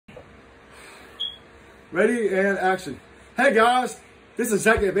Ready and action. Hey guys, this is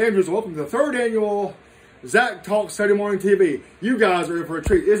Zack Andrews. Welcome to the 3rd annual Zack Talks Saturday Morning TV. You guys are in for a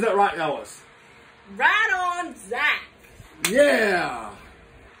treat. Is that right, Alice? Right on, Zack. Yeah.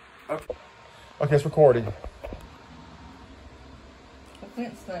 Okay, it's recording. The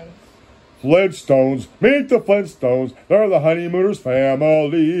Flintstones. Flintstones, meet the Flintstones. They're the Honeymooners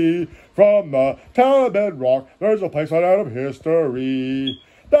family. From the town of Bedrock, there's a place right out of history.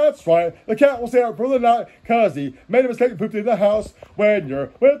 That's right, the cat will stay out for the night, cause he made a mistake and pooped in the house. When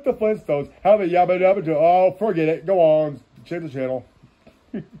you're with the Flintstones, have a yabba dabba do. Oh, forget it, go on, change the channel.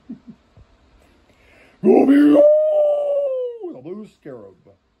 Go-be-oh! The Blue Scarab.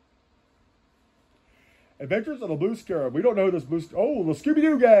 Adventures of the Blue Scarab. We don't know who this blue... Oh, the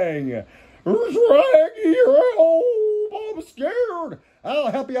Scooby-Doo gang. Who's Raggy? Oh, I'm scared.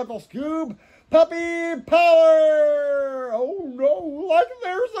 I'll help you, Uncle Scoob. Puppy power! Oh no, like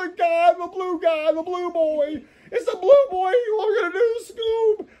there's a guy, the blue boy. It's a blue boy. What are we gonna do,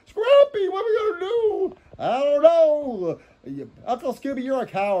 Scoob? Scrappy, what are we gonna do? I don't know. Uncle Scooby, you're a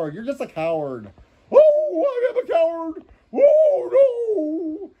coward. You're just a coward. Oh, I am a coward. Oh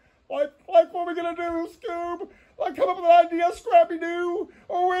no. Like what are we gonna do, Scoob? Like come up with an idea, Scrappy Doo.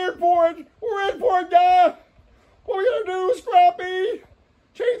 Oh, we're in for it. We're in for it, guy. What are we gonna do, Scrappy?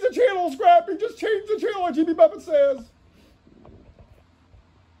 Change the channel, Scrappy. Just change the channel, like GB Buffett says.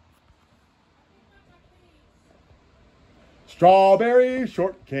 Strawberry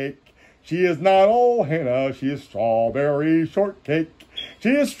shortcake. She is not old Hannah. She is strawberry shortcake.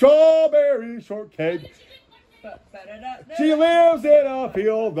 She is strawberry shortcake. She lives in a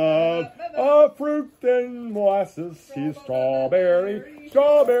field of fruit and molasses. She's strawberry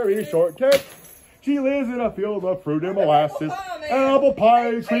shortcake. She lives in a field of fruit and molasses, and apple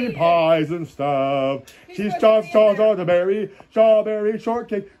pies, cream pies, and stuff. She's strawberry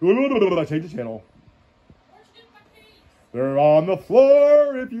shortcake. Change the channel. They're on the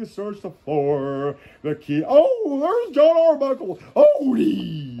floor if you search the floor. The key. Oh, there's John Arbuckle.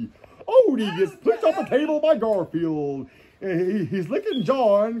 Odie gets pushed off the table by Garfield. He's licking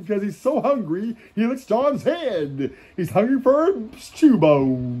John because he's so hungry. He licks John's head. He's hungry for a chew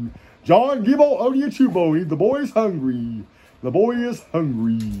bone. John, give old Odie a chew bone. The boy is hungry. The boy is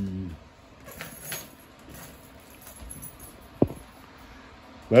hungry.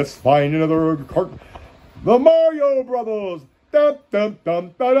 Let's find another cart. The Mario Brothers.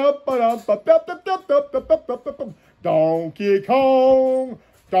 Donkey Kong.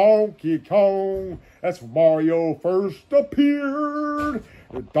 Donkey Kong. That's when Mario first appeared.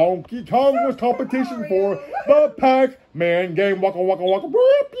 Donkey Kong was competition for the Pac-Man game. Waka waka waka. Boop,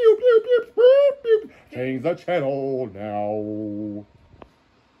 boop, boop, boop, boop, boop. Change the channel now.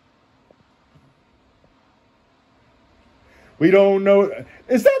 We don't know.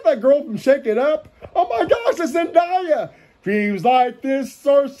 Is that girl from Shake It Up? Oh my gosh, it's Zendaya. Dreams like this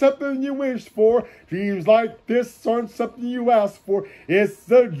aren't something you wish for. Dreams like this aren't something you ask for. It's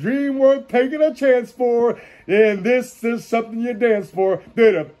a dream worth taking a chance for. And this is something you dance for.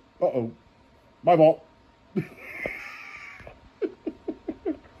 Uh-oh. My fault.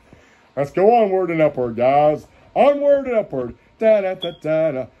 Let's go onward and upward, guys. Onward and upward.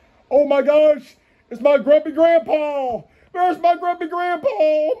 Da-da-da-da-da. Oh my gosh. It's my grumpy grandpa. There's my grumpy grandpa.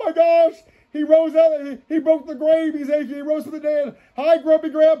 Oh my gosh. He rose out, he broke the grave, he rose from the dead. Hi, grumpy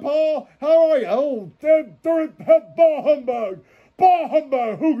grandpa, how are you? Oh, bah humbug, bah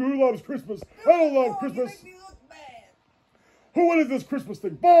humbug. Who loves Christmas? I don't love Christmas. What is this Christmas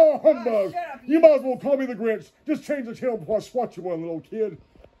thing? Bah humbug. You might as well call me the Grinch. Just change the channel before I swat you one, little kid.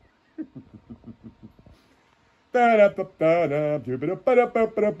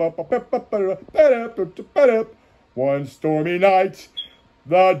 One stormy night,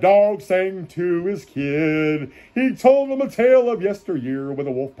 the dog sang to his kid. He told him a tale of yesteryear when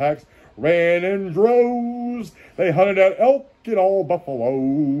the wolf packs ran in droves. They hunted out elk and all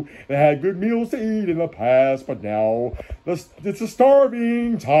buffalo. They had good meals to eat in the past, but now it's a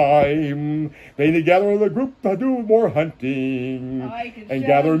starving time. They need to gather the group to do more hunting and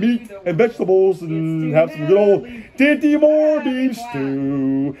gather meat and vegetables and have some good old Dinty Moore beef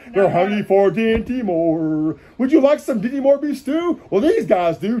stew. They're hungry for Dinty Moore. Would you like some Dinty Moore beef stew? Well, these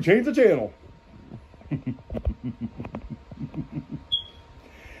guys do. Change the channel.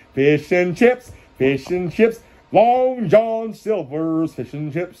 Fish and chips, Long John Silver's fish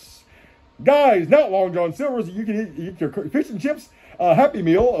and chips. Guys, not Long John Silver's. You can eat your fish and chips Happy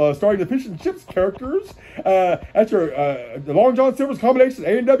Meal, starring the fish and chips characters at your the Long John Silver's combination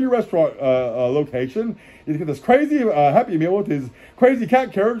A&W restaurant location. You get this crazy Happy Meal with his crazy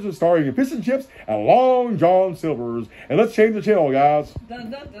cat characters starring fish and chips at Long John Silver's. And let's change the channel, guys. Da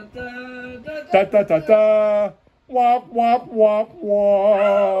da da da. Wop wop wop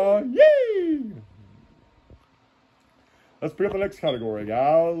wop. Yay! Let's pick up the next category,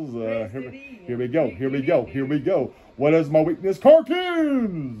 guys. Here we go. Here we go. Here we go. What is my weakness?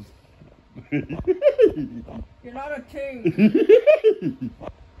 Cartoons. You're not a tune.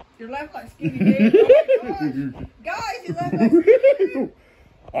 You're left like Skinny Dave. Oh my gosh. Guys, you left like Skinny.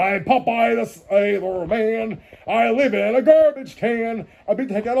 I'm Popeye the Sailor Man. I live in a garbage can. I beat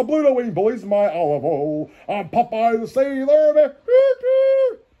the heck out of Bluto when he bullies my olive oil. I'm Popeye the Sailor Man.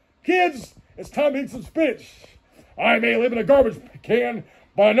 Kids, it's time to eat some spinach. I may live in a garbage can,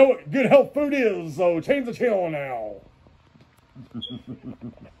 but I know what good health food is, so change the channel now.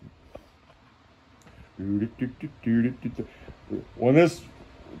 When this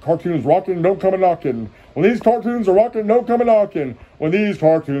cartoon's rocking, don't come a knocking. When these cartoons are rocking, don't come a knocking. When these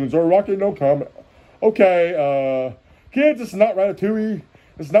cartoons are rocking, don't come. Okay, kids, this is not Ratatouille.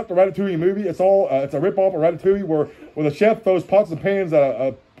 This is not the Ratatouille movie. It's all it's a ripoff of Ratatouille where the chef throws pots and pans at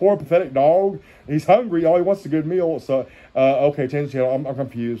a poor pathetic dog. He's hungry. All he wants is a good meal. So okay, change the channel. I'm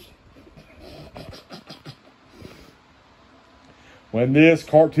confused. When this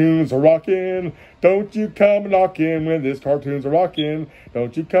cartoons are rocking, don't you come knocking. When this cartoons are rocking,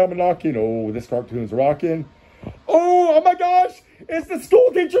 don't you come knocking. Oh, this cartoons are rocking. Oh my gosh! It's the school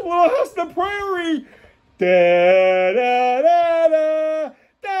teacher from Little House on the Prairie. Da da da da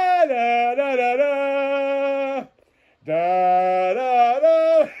da da da da da da da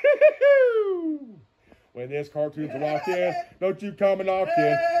da. When this cartoons are rocking, don't you come a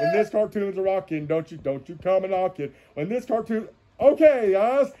knocking. When this cartoons are rocking, don't you come a knocking. When this cartoon, okay,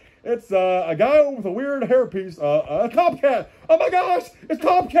 guys, it's a guy with a weird hairpiece, a Tomcat. Oh my gosh, it's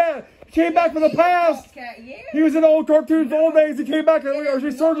Tomcat. He came back from the past. He was in old cartoons, old days. He came back and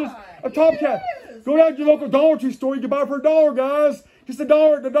resurgence of Tomcat. Go down to your local Dollar Tree store. You can buy it for $1, guys. Just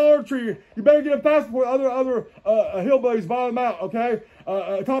 $1 at the Dollar Tree. You better get them fast before other hillbillies buy them out, okay?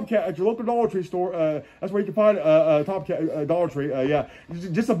 Tomcat at your local Dollar Tree store. That's where you can find Tomcat Dollar Tree. Yeah,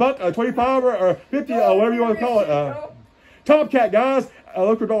 just $1, 25 or 50, whatever you want to call it. Tomcat, guys,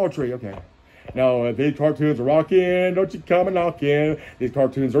 local Dollar Tree. Okay. Now, these cartoons are rocking. Don't you come a knocking. These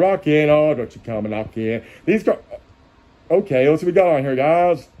cartoons are rocking. Oh, don't you come a knocking. Okay, let's see what we got on here,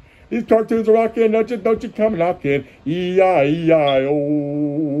 guys. These cartoons are rocking, don't you come knocking. E-I-E-I-O.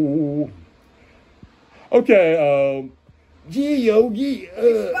 Okay, gee, Yogi.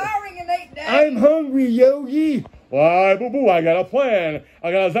 Expiring in 8 days. I'm hungry, Yogi. Why, boo-boo, I got a plan.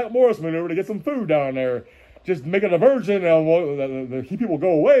 I got a Zack Morris maneuver to get some food down there. Just make a diversion, and the people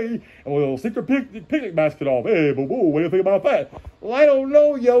go away, and we'll sneak their picnic basket off. Hey, boo-boo, what do you think about that? Well, I don't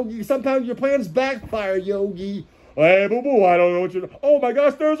know, Yogi. Sometimes your plans backfire, Yogi. Hey, boo-boo, I don't know what you're... Oh, my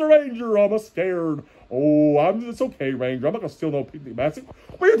gosh, there's a ranger. I'm scared. Oh, it's okay, Ranger. I'm not going to steal no picnic basket.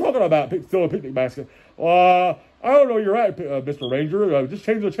 What are you talking about, stealing a picnic basket? I don't know where you're at, Mr. Ranger. Just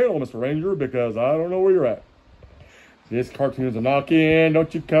change the channel, Mr. Ranger, because I don't know where you're at. This cartoon's a knockin'.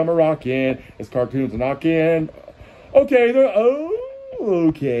 Don't you come a rockin'. This cartoon's a knockin'. Okay,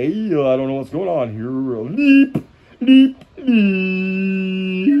 okay. I don't know what's going on here. Leap, leap,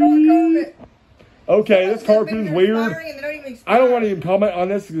 leap. You're not Kermit. Okay, this cartoon's weird. I don't want to even comment on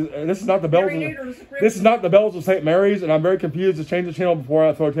this. This is not the bells. This is not the bells of St. Mary's, and I'm very confused. To change the channel before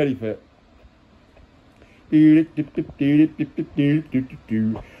I throw a teddy fit.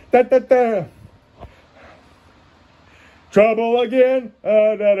 Trouble again.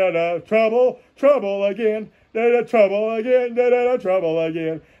 Trouble. Trouble again. Trouble again. Trouble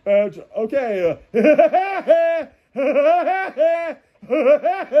again. Okay.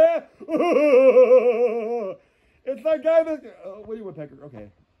 It's that guy that Woody Woodpecker. Okay.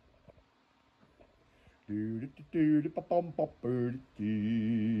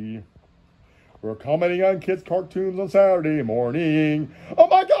 We're commenting on kids' cartoons on Saturday morning. Oh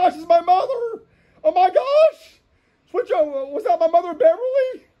my gosh, it's my mother! Oh my gosh! Was that my mother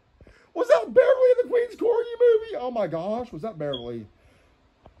Beverly? Was that Beverly in the Queen's Corgi movie? Oh my gosh, was that Beverly?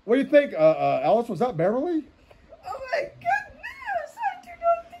 What do you think, Alice? Was that Beverly? Oh my goodness! I do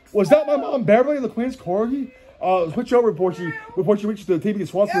not think so. Was that my mom Beverly in the Queen's Corgi? Switch over before she reaches the TV and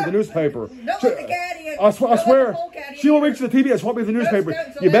swats me with the newspaper. I swear, she will reach the TV and swap me with the newspaper.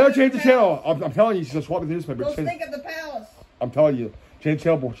 You better change the channel. I'm telling you, she's gonna swap me with the newspaper. Don't think of the palace. I'm telling you, change the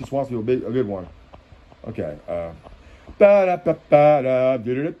channel before she swats me with a good one. Okay.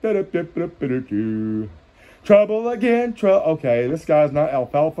 Trouble again. Okay, this guy's not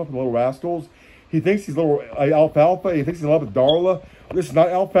Alfalfa from Little Rascals. He thinks he's little Alfalfa. He thinks he's in love with Darla. This is not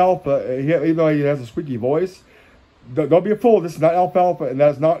Alfalfa. Even though he has a squeaky voice. Don't be a fool. This is not Alfalfa, and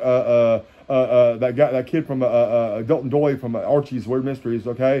that's not that kid from Delton Doyle from Archie's Weird Mysteries.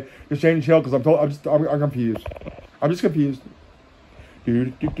 Okay, just change hell because I'm confused. I'm just confused.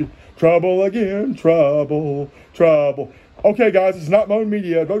 Trouble again, trouble. Okay, guys, it's not Moan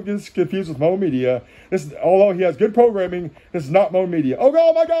Media. Don't get confused with Moan Media. Although he has good programming, this is not Moan Media. Oh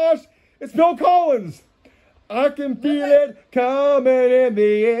my gosh, it's Bill Collins. I can feel it coming in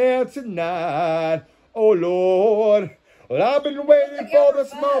the air tonight. Oh Lord, well I've been waiting for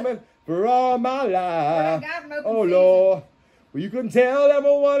this moment for all my life. Oh Lord, well you can tell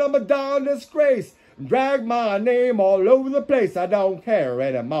everyone I'm a darn disgrace. Drag my name all over the place. I don't care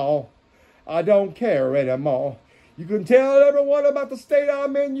anymore. I don't care anymore. You can tell everyone about the state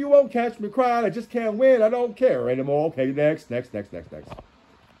I'm in. You won't catch me crying. I just can't win. I don't care anymore. Okay, next.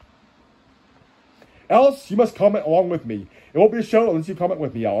 Alice, you must comment along with me. It won't be a show unless you comment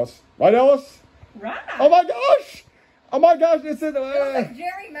with me, Alice. Right, Alice? Right. Oh my gosh! It's in like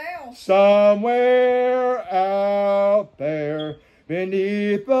Jerry Mouse. Somewhere out there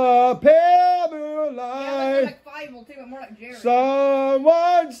beneath the pale light. Like Fievel too, but more like Jerry.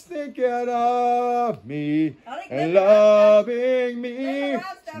 Someone's thinking of me and loving me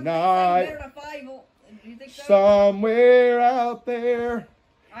tonight. Better than Fievel. Do you think so? Somewhere out there.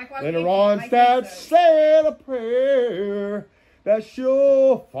 Later on, starts saying a prayer that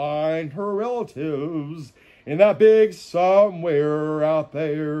she'll find her relatives in that big somewhere out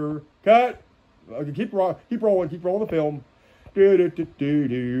there. Cut. Keep rolling the film.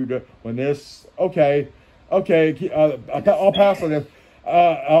 When this, okay, I'll pass on this.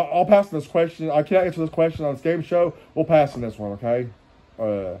 I'll pass on this question. I can't answer this question on this game show. We'll pass on this one, okay?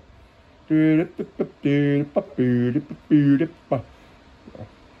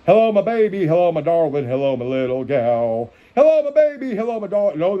 Hello, my baby. Hello, my darling. Hello, my little gal. Hello, my baby. Hello, my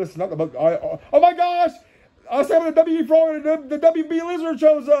darling. No, this is not the book. Oh my gosh! I said when the WB Frog and the WB Lizard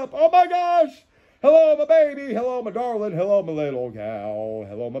shows up. Oh my gosh! Hello, my baby. Hello, my darling. Hello, my little gal.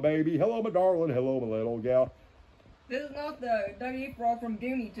 Hello, my baby. Hello, my darling. Hello, my little gal. This is not the WB Frog from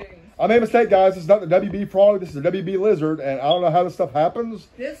Goonie Tunes. I made a mistake, guys. This is not the WB Frog. This is the WB Lizard, and I don't know how this stuff happens.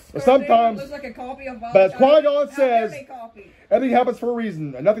 But sometimes looks like a copy of Bob. But as Qui-Gon says, copy. Everything happens for a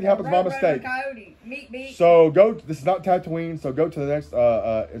reason, and nothing happens by mistake. Coyote. Meet. So this is not Tatooine, so go to the next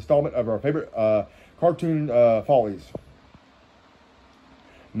installment of our favorite cartoon follies.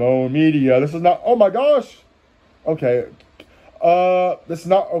 Moan Media. This is not, oh my gosh. Okay. This is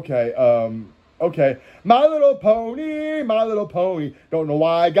not, okay. Okay. My little pony. Don't know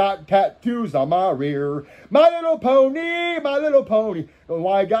why I got tattoos on my rear. My little pony. Don't know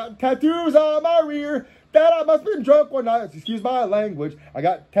why I got tattoos on my rear. Dad, I must have been drunk one night. Excuse my language. I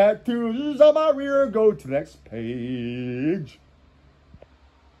got tattoos on my rear. Go to the next page.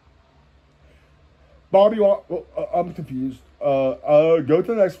 Barbie, I'm confused. Go to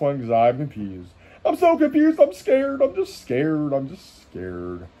the next one because I'm confused. I'm so confused. I'm scared. I'm just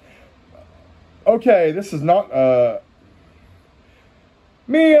scared. Okay, this is not,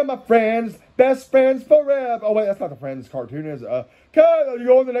 me and my friends, best friends forever. Oh, wait, that's not the Friends cartoon, is it? You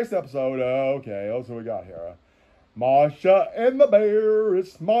go on to the next episode. Okay, that's what we got here. Masha and the bear.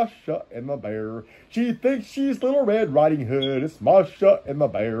 It's Masha and the bear. She thinks she's Little Red Riding Hood. It's Masha and the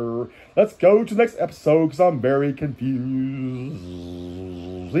bear. Let's go to the next episode because I'm very confused.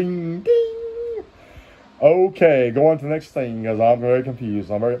 Ding, ding. Okay, go on to the next thing because I'm very confused.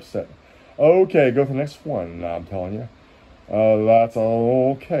 I'm very upset. Okay, go to the next one, I'm telling you. That's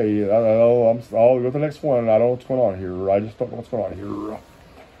okay. I'll go to the next one. I don't know what's going on here. I just don't know what's going on here.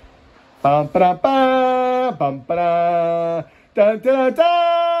 Bum ba da ba, bum ba da, da da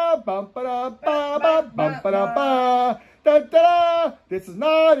da, bum ba da ba, bum ba da ba, da da. This is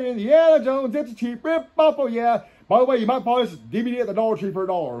not Indiana Jones. It's a cheap rip-off. Oh yeah. By the way, you might buy this DVD at the Dollar Tree for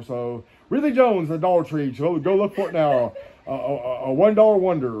 $1. So Ridley Jones at the Dollar Tree. So go look for it now. A $1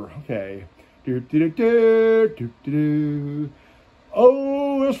 wonder. Okay.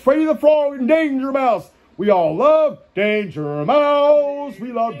 Oh, there's Freddy the Frog and Danger Mouse. We all love Danger Mouse.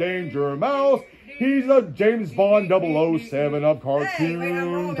 We love Danger Mouse. He's a James Bond 007 of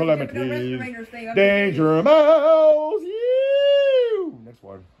cartoon calamities. Danger Mouse. You. Next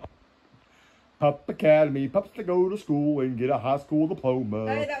one. Pup Academy. Pups to go to school and get a high school diploma.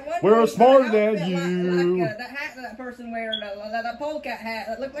 Hey, we're smarter than you. That hat that person wears, that polecat hat,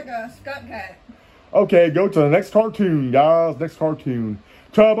 that looked like a skunk hat. Okay, go to the next cartoon, guys. Next cartoon.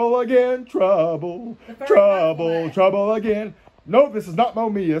 Trouble again, trouble again. Nope, this is not Mo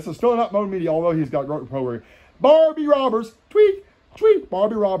Media. This is still not Mo Media, although he's got great programming. Barbie Roberts, tweet, tweet.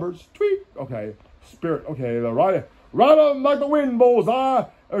 Barbie Roberts, tweet. Okay, Spirit. Okay, the right on like the wind, bullseye.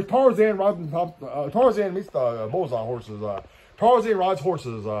 There's Tarzan riding. Tarzan meets the bullseye horses. Tarzan rides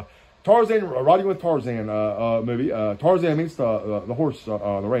horses. Tarzan riding with Tarzan movie. Tarzan meets the horse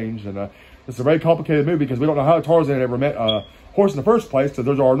on the range, and it's a very complicated movie because we don't know how Tarzan ever met horse in the first place. So I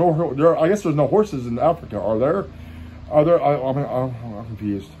guess there's no horses in Africa, are there? Are there? I'm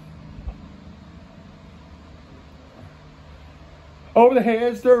confused. Over the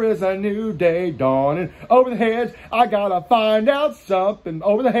hedge, there is a new day dawning. Over the hedge, I gotta find out something.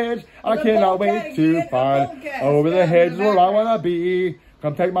 Over the hedge, I cannot wait to find. Over the hedge, where I wanna be.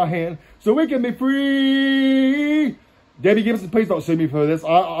 Come take my hand, so we can be free. Debbie Gibson, please don't sue me for this.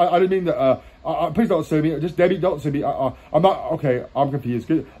 I didn't mean to. Please don't sue me. Just Debbie, don't sue me. I'm not okay. I'm confused.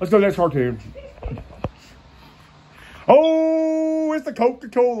 Let's go to the next cartoon. Oh, it's the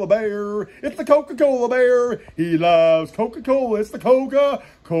Coca-Cola Bear. It's the Coca-Cola Bear. He loves Coca-Cola. It's the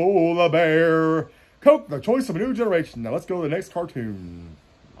Coca-Cola Bear. Coke, the choice of a new generation. Now let's go to the next cartoon.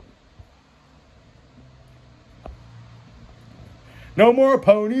 No more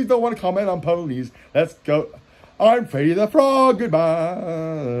ponies. Don't want to comment on ponies. Let's go. I'm Freddy the Frog.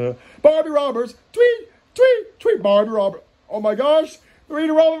 Goodbye. Barbie Roberts. Tweet, tweet, tweet. Barbie Roberts. Oh my gosh. They're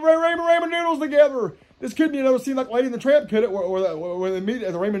eating ramen noodles together. This could be another scene like Lady and the Tramp, could it? Where they meet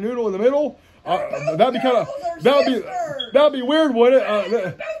at the ramen noodle in the middle. That'd be kind of that'd be weird, wouldn't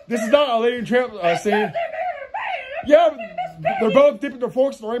it? This is not a Lady and Tramp scene. Yeah, they're both dipping their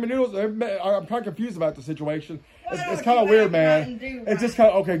forks in the ramen noodles. I'm kind of confused about the situation. It's kind of weird, man. It's just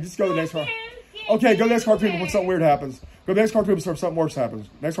kind of okay. Just go to the next one. Okay, go to the next cartoon before something weird happens. Go to the next cartoon before something worse happens.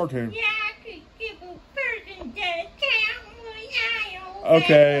 Next cartoon.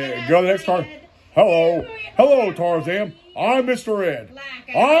 Okay, go to the next cartoon. Hello. Hello, Tarzan. I'm Mr. Ed.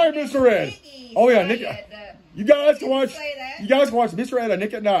 I'm Mr. Ed. Oh, yeah, Nick. You guys can watch Mr. Ed on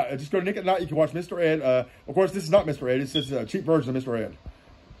Nick at Night. Just go to Nick at Night. You can watch Mr. Ed. Of course, this is not Mr. Ed. It's just a cheap version of Mr. Ed.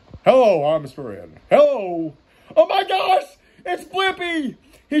 Hello, I'm Mr. Ed. Hello. Oh, my gosh. It's Blippi.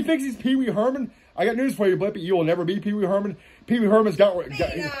 He thinks he's Pee Wee Herman. I got news for you, Blippi. You will never be Pee Wee Herman. Pee Wee Herman's got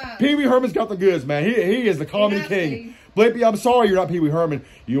the goods, man. He is the comedy king. Blippi, I'm sorry you're not Pee Wee Herman.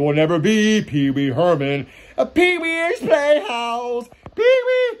 You will never be Pee Wee Herman. A Pee Wee's Playhouse. Pee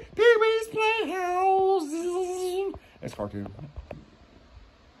Wee's Playhouse. Next cartoon.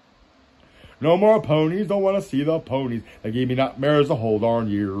 No more ponies. Don't want to see the ponies. They gave me nightmares the whole darn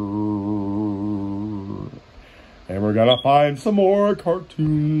year. And we're gonna find some more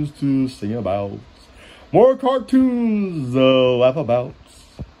cartoons to sing about. More cartoons to laugh about.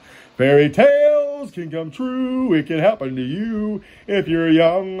 Fairy tales can come true. It can happen to you if you're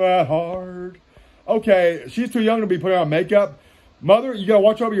young at heart. Okay, she's too young to be putting on makeup. Mother, you gotta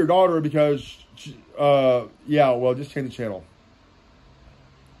watch over your daughter because, yeah, well, just change the channel.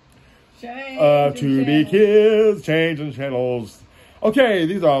 Tubi Kids, changing channels. Okay,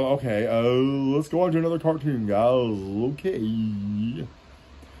 these are, okay, let's go on to another cartoon, guys. Okay.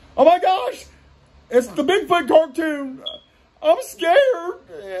 Oh my gosh! It's the Bigfoot cartoon! I'm scared!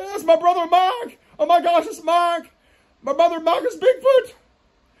 Yeah, it's my brother Mike! Oh my gosh, it's Mike! My brother Mike is Bigfoot!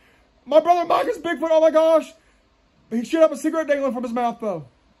 My brother Mike is Bigfoot, oh my gosh! He should have a cigarette dangling from his mouth, though.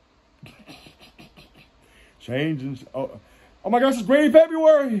 Changing, oh my gosh, it's Granny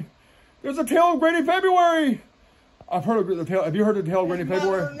February! There's a tale of Granny February! I've heard of the tale. Have you heard the tale of Granny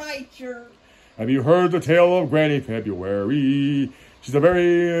February? Have you heard the tale of Granny February? She's a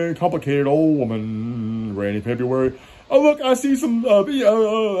very complicated old woman, Granny February. Oh, look, I see some, okay,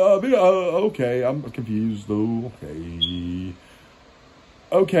 I'm confused, though.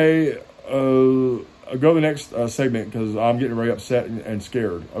 Okay, go to the next segment, because I'm getting very upset and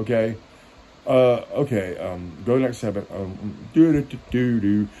scared, okay? Go to the next segment.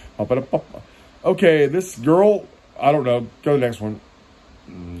 Okay, this girl... I don't know. Go to the next one.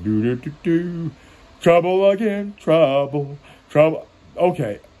 Trouble again. Trouble.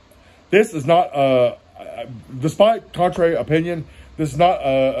 Okay. This is not, despite contrary opinion, this is not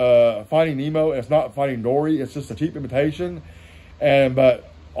Finding Nemo. It's not Finding Dory. It's just a cheap imitation. But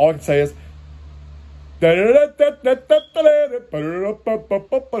all I can say is, under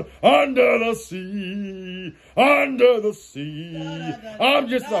the sea, I'm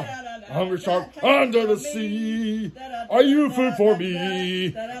just a hungry shark under the sea. Are you food for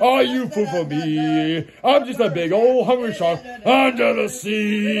me? Are you food for me? I'm just a big old hungry shark under the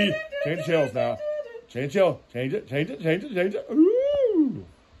sea. Change the channels now. Change channel. Change it. Ooh.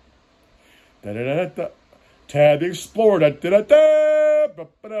 Tab the Explorer.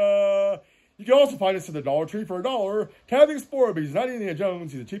 You can also find us at the Dollar Tree for $1. Tab the Explorer, because he's not Indiana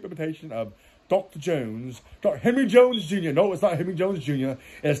Jones. He's a cheap imitation of Dr. Jones. Dr. Henry Jones Jr. No, it's not Henry Jones Jr.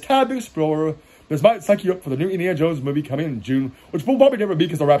 It's Tab the Explorer. This might psych you up for the new Indiana Jones movie coming in June, which will probably never be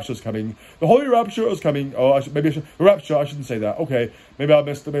because the Rapture is coming. The Holy Rapture is coming. Oh, maybe I should. The Rapture, I shouldn't say that. Okay. Maybe I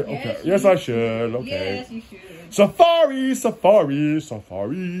missed a bit. Okay. Yes, I should. Okay. Yes, you should. Safari, Safari,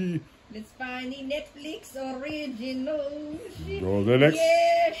 Safari. Let's find the Netflix original. Go the next.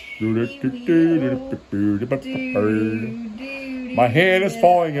 Yes, My hand is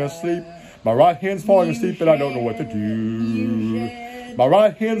falling asleep. My right hand's falling asleep, and I don't know what to do. My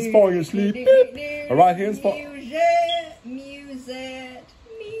right hand's falling asleep. My right hand's falling.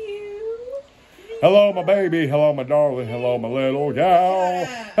 Hello, my baby. Hello, my darling. Hello, my little gal.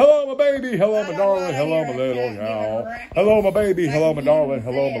 Hello, my baby. Hello, my darling. Hello, my little gal. Hello, my baby. Hello, my darling.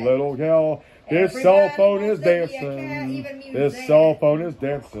 Hello, my little gal. This cell phone is dancing. This cell phone is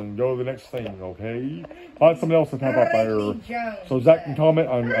dancing. Go to the next thing, okay? Find something else to type up there. So Zach can comment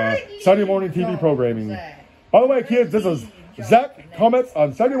on Sunday morning TV programming. By the way, kids, this is Zach comments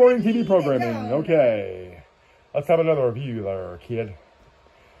on Sunday morning TV programming. Okay. Let's have another review there, kid.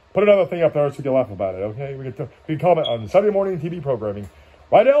 Put another thing up there so we can laugh about it, okay? We can comment on Sunday morning TV programming.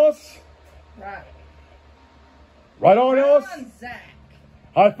 Right, Alice? Right. Right on, Alice? Right on, Zach.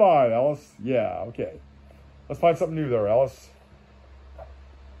 High five, Alice. Yeah, okay. Let's find something new there, Alice.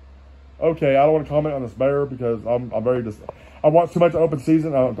 Okay, I don't want to comment on this bear because I'm very I watched too much open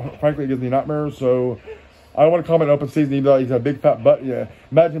season. Frankly, it gives me nightmares, so I don't want to comment on open season even though he's got a big fat butt. Yeah,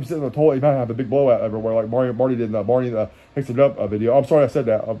 imagine him sitting in the toilet. He might have a big blowout everywhere like Marty did in the Barney Picks It Up video. I'm sorry I said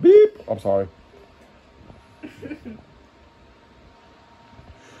that. Beep. I'm sorry.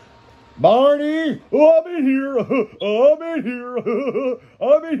 Barney, I'm in here. I'm in here.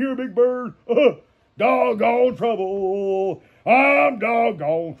 I'm in here, Big Bird. Doggone trouble. I'm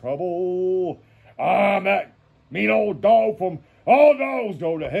doggone trouble. I'm that mean old dog from All Dogs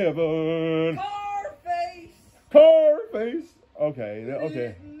Go to Heaven. Carface. Okay.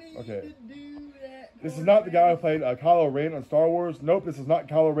 This is not the guy who played Kylo Ren on Star Wars. Nope, this is not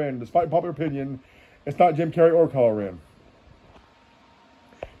Kylo Ren. Despite popular opinion, it's not Jim Carrey or Kylo Ren.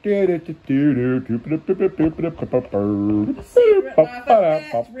 Go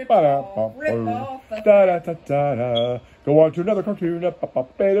on to another cartoon.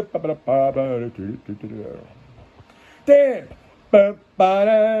 Damn.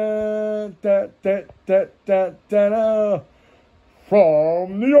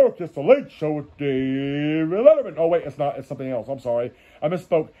 From New York, it's the Late Show with David Letterman. Oh, wait, it's not. It's something else. I'm sorry. I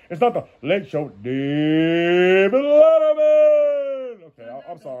misspoke. It's not the Late Show with David Letterman. Okay,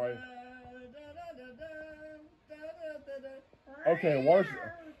 I'm sorry. Okay,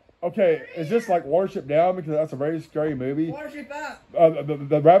 okay, is this like Watership Down? Because that's a very scary movie. Watership Up.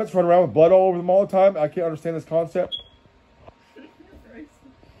 The rabbits run around with blood all over them all the time. I can't understand this concept.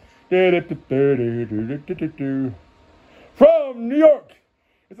 From New York,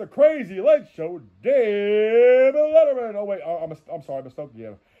 it's a crazy late show with David Letterman. Oh, wait, I'm sorry, I misspoke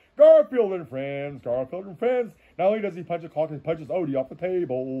again. Garfield and Friends. Not only does he punch a clock, he punches Odie off the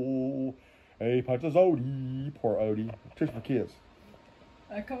table. He punches Odie. Poor Odie. Tricks for kids.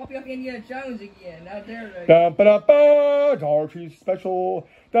 I copy of Indiana Jones again. How dare they? Dollar Tree special.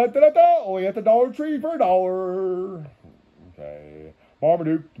 Only at the Dollar Tree for $1. Okay.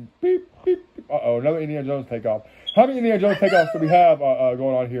 Marmaduke. Beep, beep, beep. Uh-oh, another Indiana Jones takeoff. How many Indiana Jones takeoffs do we have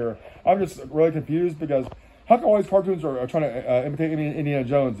going on here? I'm just really confused because how come all these cartoons are trying to imitate Indiana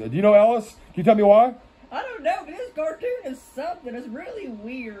Jones? Do you know, Alice? Can you tell me why? I don't know, but this cartoon is something. It's really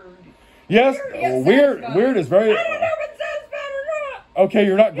weird. Yes, weird is very... I don't know if it sounds bad or not. Okay,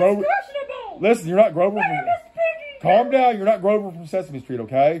 you're not Grover... It's questionable. Listen, you're not Grover from... Calm down, you're not Grover from Sesame Street,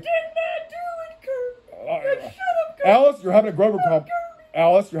 okay? Did not do it, Kurt. Shut up, Kurt. Alice, you're having a Grover complex.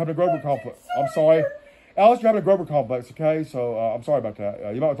 Alice, you're having a Grover complex. I'm sorry. Alice, you're having a Grover complex, okay? So, I'm sorry about that.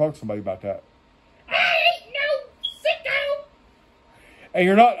 You might want to talk to somebody about that. I ain't no sicko. And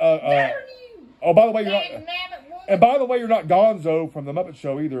you're not, oh, by the way, you're not... And by the way, you're not Gonzo from the Muppet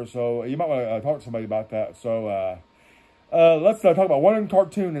Show either, so you might want to talk to somebody about that. So, let's talk about one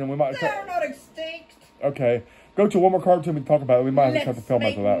cartoon, and we might... They're not extinct. Okay. Go to one more cartoon we can talk about it. We might have to cut the film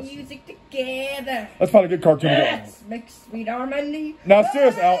after that. Let's make music together. Let's find a good cartoon. Let's make sweet harmony. Now,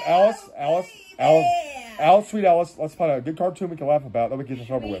 serious, Alice, sweet Alice, let's find a good cartoon we can laugh about that we can get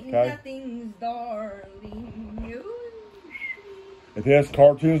this over with, okay? Nothing's darling. If this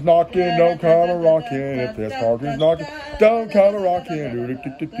cartoon's knocking, don't come a rocking. If this cartoon's knocking, don't come a rocking.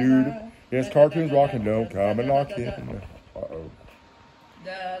 This cartoon's rocking, don't come a knocking. Uh-oh.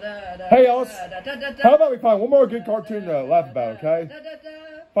 Hey, Alice, how about we find one more good cartoon to laugh about, okay?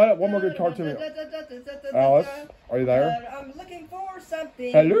 Find out one more good cartoon. Alice, are you there? I'm looking for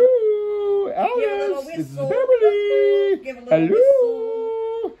something. Hello, Give a little Alice. This is whistle. Beverly. Give a little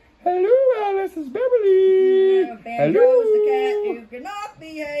Hello. Hello, Alice. It's Beverly. Banjo's the cat who cannot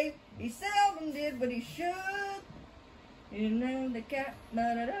behave. He seldom did, but he should. You know the cat.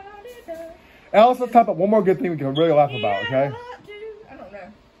 Alice, let's talk about one more good thing we can really laugh about, okay? I don't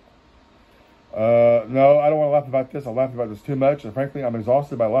know. No, I don't want to laugh about this. I laughed about this too much, and frankly, I'm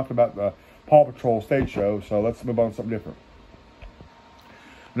exhausted by laughing about the Paw Patrol stage show. So let's move on to something different.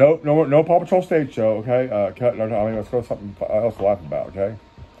 No Paw Patrol stage show. Okay, cut. No, I mean, let's go to something else to laugh about. Okay.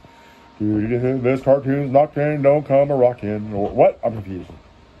 This cartoon's knocked in, don't come a rockin', or what? I'm confused.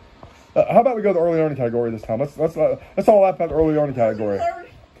 How about we go to the early learning category this time? Let's all laugh about the early learning category.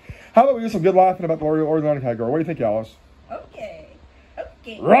 How about we do some good laughing about the early learning category? What do you think, Alice? Okay.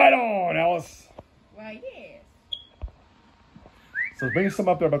 Right on, Alice. Why, yes. So bring some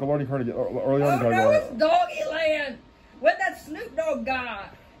up there about the early learning category. No, it's Doggy Land. What that Snoop Dogg guy?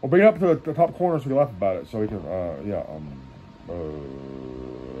 We'll bring it up to the top corner so we can laugh about it. So we can,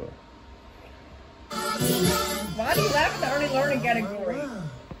 Why do you laugh at the early learning category?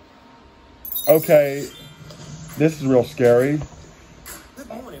 Okay, this is real scary.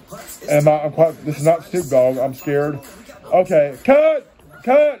 And this is not Snoop Dogg. I'm scared. Okay, cut!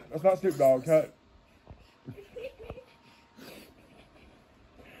 That's not Snoop Dogg. Cut.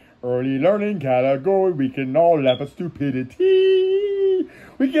 Early learning category. We can all laugh at stupidity.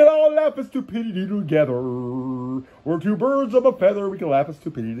 We can all laugh at stupidity together. We're two birds of a feather. We can laugh at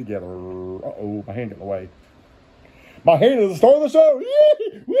stupidity together. Uh-oh, my hand got in the way. My hand is the star of the show.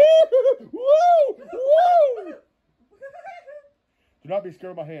 Woo! Do not be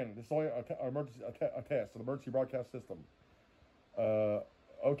scared of my hand. This is only a test, an emergency broadcast system.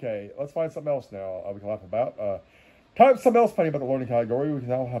 Okay, let's find something else now we can laugh about. Type something else funny about the learning category. We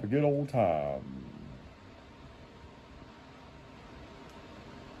can all have a good old time.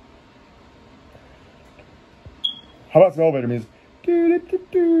 How about some elevator music? We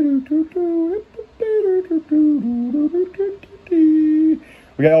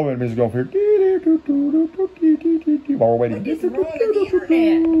got elevator music going for here. While we're waiting.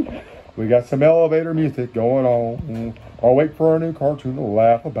 We got some elevator music going on. I'll wait for a new cartoon to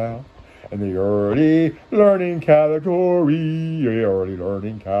laugh about. In the early learning category. Early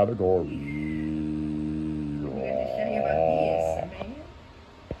learning category. I'm going to show you about this, man.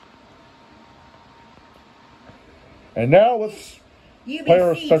 And now let's play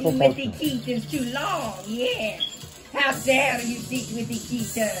our special with the kittens too long, yeah. How dare you sit with the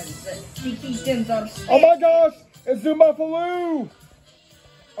kittens? The kittens are special. Oh my gosh! It's Zoomafaloo!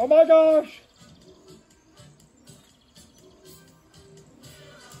 Oh my gosh!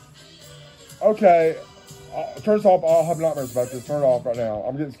 Okay, turn this off. I'll have nightmares about this. Turn it off right now.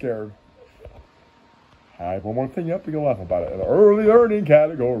 I'm getting scared. I have one more thing up. We can laugh about it. In the early learning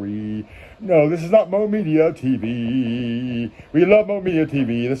category. No, this is not Mo Media TV. We love Mo Media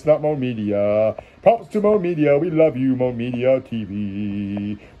TV. This is not Mo Media. Props to Mo Media. We love you, Mo Media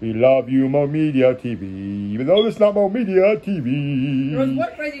TV. We love you, Mo Media TV. Even though this is not Mo Media TV. There was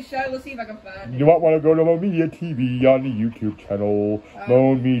one crazy show. Let's see if I can find it. You might want to go to Mo Media TV on the YouTube channel.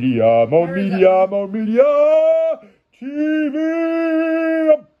 Mo Media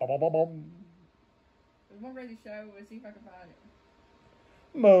TV. One crazy show. Let's see if I can find it.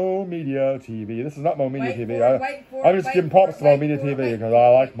 Mo Media TV. This is not Mo Media TV. I'm just giving props to Mo Media TV because I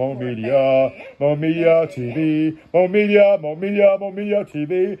like Mo Media. Mo Media TV. Mo Media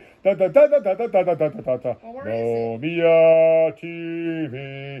TV. Da da da da da da da da da da da. Mo Media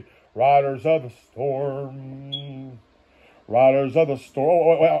TV. Riders of the Storm. Riders of the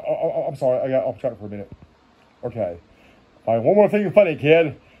Storm. Oh, I'm sorry. I got off track for a minute. Okay. All right, one more thing funny,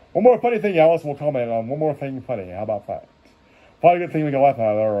 kid. One more funny thing, Alice will comment on. One more thing funny. How about that? Probably a good thing we can laugh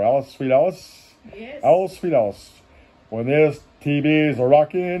at there. Alice, sweet Alice. Yes. Alice, sweet Alice. When this TV's a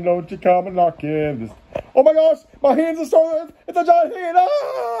rockin', don't you come and knockin'. Oh my gosh, my hand's a star. It's a giant hand.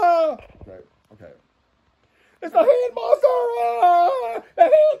 Ah! Okay. It's the hand monster. Ah! The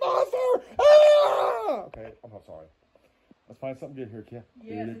hand monster. Ah! Okay, I'm not sorry. Let's find something good here, kid.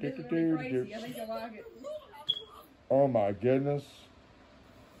 Yes, this is really crazy. I think you'll like it. Oh my goodness.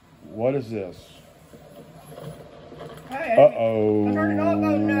 What is this? Uh-oh. I turned it off.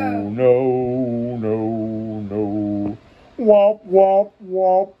 Oh, no. No. Womp, womp,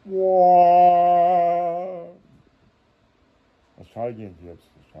 womp, womp. Let's try again, kids.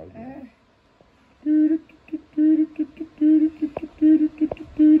 Let's try again.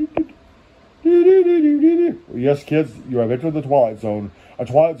 Yes, kids, you have entered the Twilight Zone. A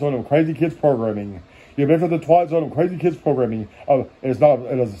Twilight Zone of crazy kids programming. You've been for the Twilight Zone of crazy kids programming. It is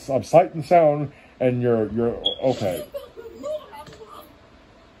of sight and sound, and you're okay.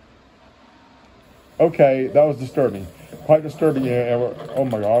 Okay, that was disturbing. Quite disturbing. Oh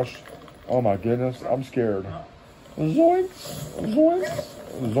my gosh. Oh my goodness. I'm scared. Zoinks. Zoinks.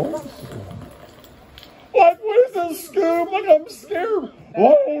 Zoinks. Like, what is this, Scoob? Like, I'm scared.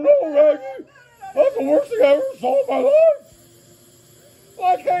 Well, I don't know, Raggy. That's the worst thing I ever saw in my life.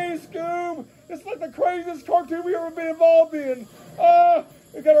 Like, hey, Scoob. It's like the craziest cartoon we've ever been involved in.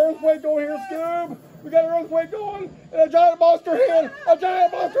 We got an earthquake going here, Scoob. We got an earthquake going, and a giant monster head. A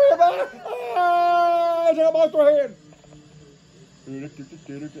giant monster head. A giant monster head.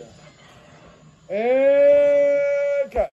 And